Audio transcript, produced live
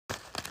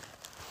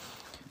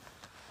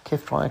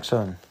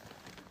Ceftriaxone.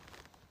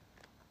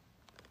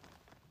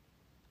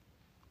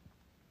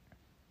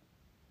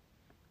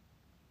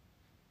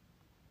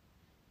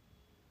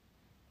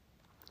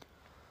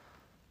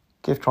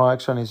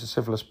 Ceftriaxone is a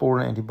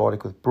cephalosporin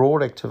antibiotic with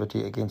broad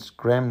activity against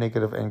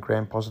gram-negative and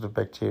gram-positive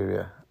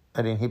bacteria.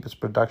 It inhibits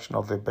production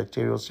of the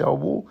bacterial cell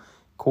wall,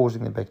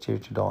 causing the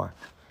bacteria to die.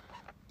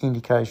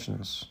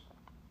 Indications: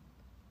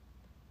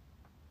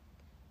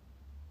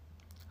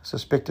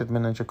 suspected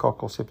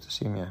meningococcal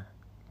septicemia.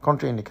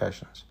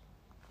 Contraindications: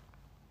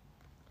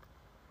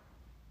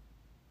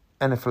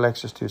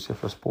 anaphylaxis to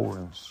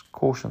cephalosporins.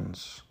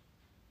 Cautions: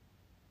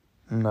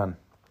 none.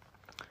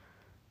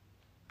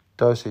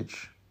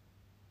 Dosage: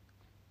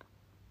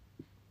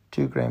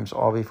 2 grams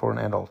IV for an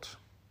adult,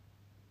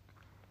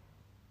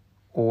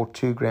 or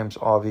 2 grams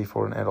IV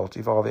for an adult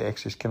if IV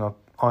access cannot,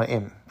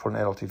 IM for an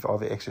adult if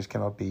IV access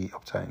cannot be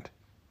obtained.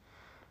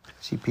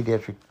 See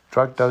pediatric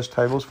drug dose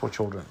tables for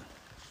children.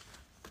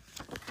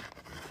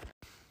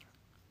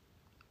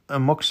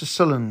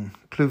 Amoxicillin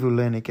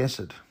clavulanic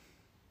acid.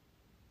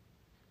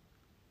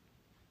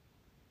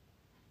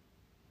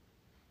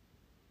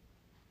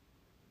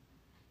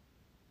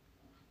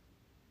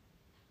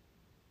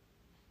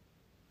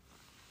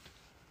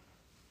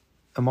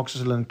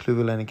 Amoxicillin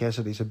clavulanic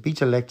acid is a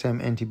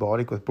beta-lactam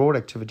antibiotic with broad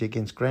activity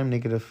against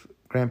gram-negative,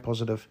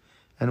 gram-positive,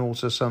 and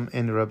also some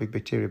anaerobic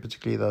bacteria,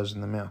 particularly those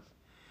in the mouth.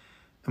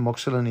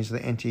 Amoxicillin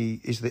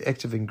is the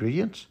active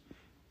ingredient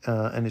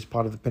and is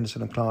part of the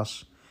penicillin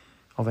class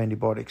of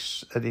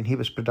antibiotics. It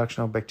inhibits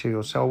production of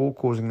bacterial cell wall,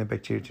 causing the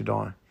bacteria to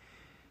die.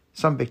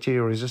 Some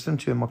bacteria are resistant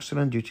to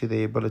amoxicillin due to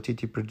their ability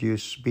to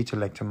produce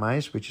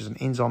beta-lactamase, which is an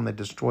enzyme that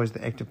destroys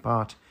the active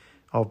part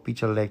of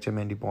beta-lactam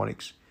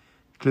antibiotics.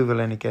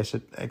 Clavulanic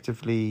acid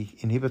actively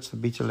inhibits the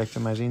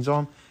beta-lactamase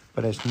enzyme,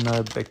 but has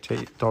no direct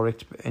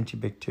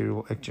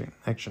antibacterial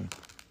action.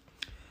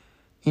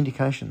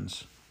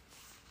 Indications: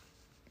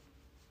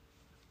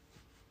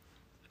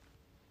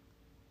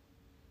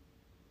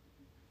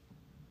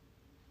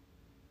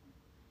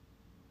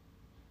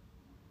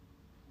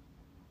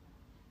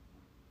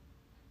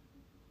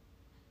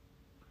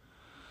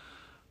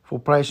 for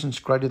patients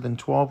greater than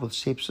 12 with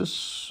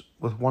sepsis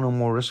with one or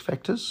more risk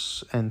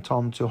factors, and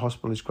time to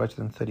hospital is greater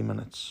than 30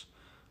 minutes.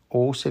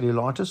 Or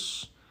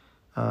cellulitis.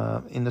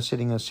 In the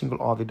setting, a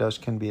single IV dose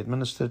can be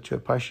administered to a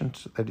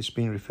patient that is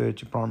being referred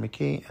to primary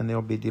care, and there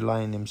will be a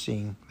delay in them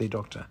seeing their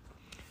doctor.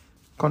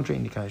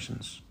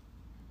 Contraindications: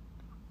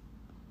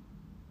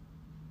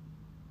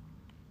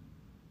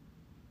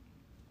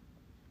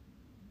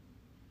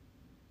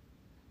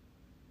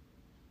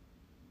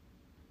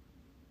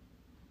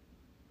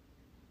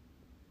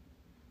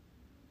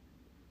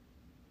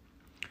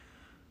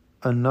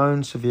 a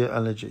known severe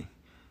allergy.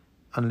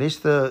 Unless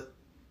the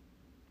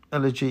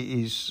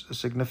allergy is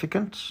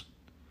significant,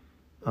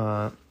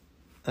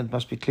 it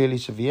must be clearly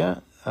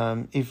severe.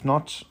 If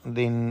not,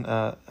 then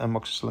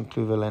amoxicillin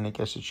clavulanic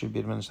acid should be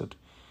administered.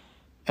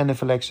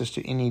 Anaphylaxis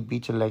to any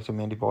beta-lactam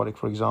antibiotic,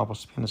 for example,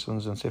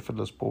 penicillins and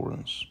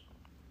cephalosporins.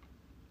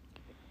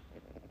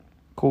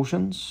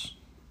 Cautions: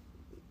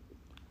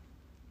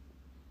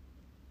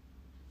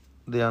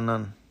 there are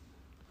none.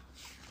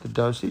 The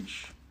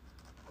dosage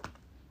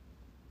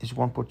is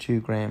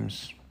 1.2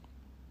 grams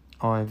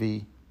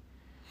IV.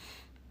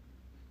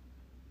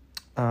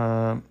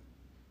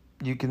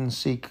 You can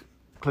seek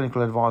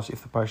clinical advice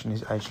if the patient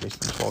is aged less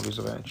than 12 years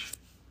of age.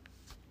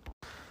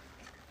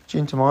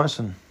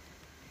 Gentamicin.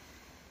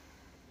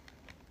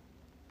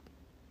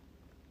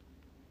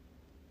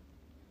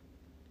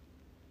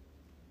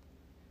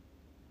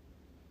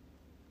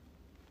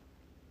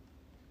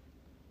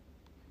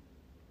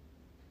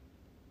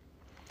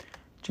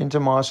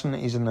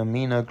 Gentamicin is an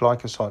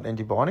aminoglycoside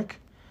antibiotic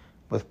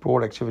with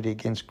broad activity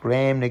against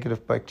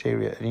gram-negative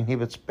bacteria. It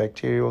inhibits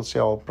bacterial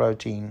cell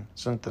protein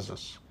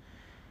synthesis.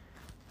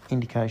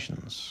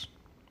 Indications: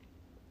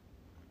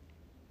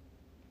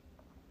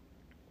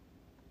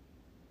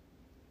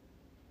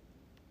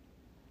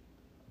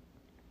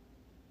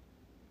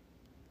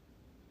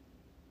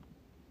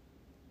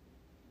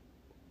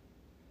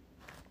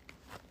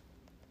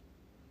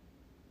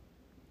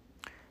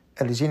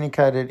 it is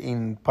indicated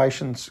in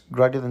patients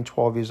greater than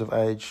 12 years of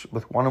age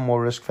with one or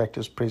more risk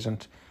factors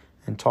present,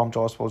 and time to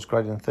hospital is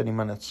greater than 30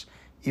 minutes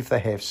if they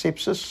have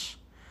sepsis,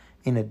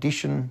 in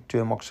addition to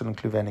amoxicillin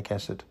clavulanic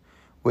acid,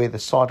 where the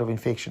site of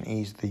infection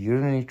is the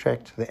urinary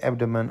tract, the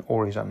abdomen,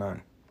 or is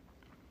unknown.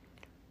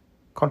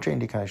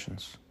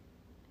 Contraindications: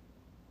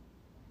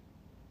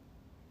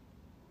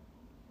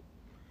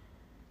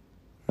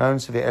 known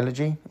severe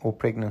allergy or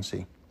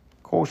pregnancy.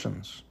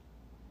 Cautions: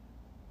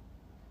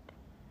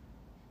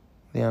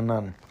 there are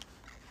none.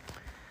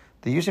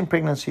 The use in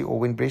pregnancy or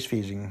when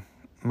breastfeeding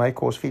may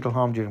cause fetal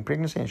harm during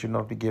pregnancy and should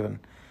not be given.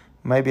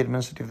 May be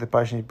administered if the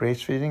patient is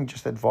breastfeeding.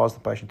 Just advise the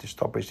patient to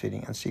stop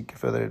breastfeeding and seek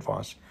further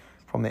advice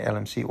from the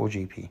LMC or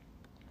GP.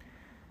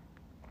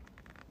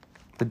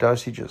 The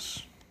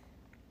dosages: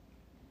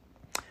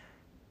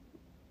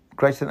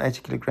 greater than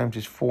 80 kilograms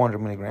is 400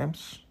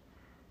 milligrams,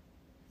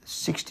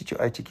 60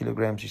 to 80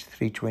 kilograms is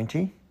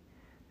 320,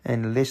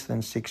 and less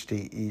than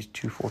 60 is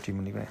 240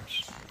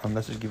 milligrams. And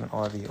this is given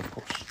IV, of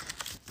course.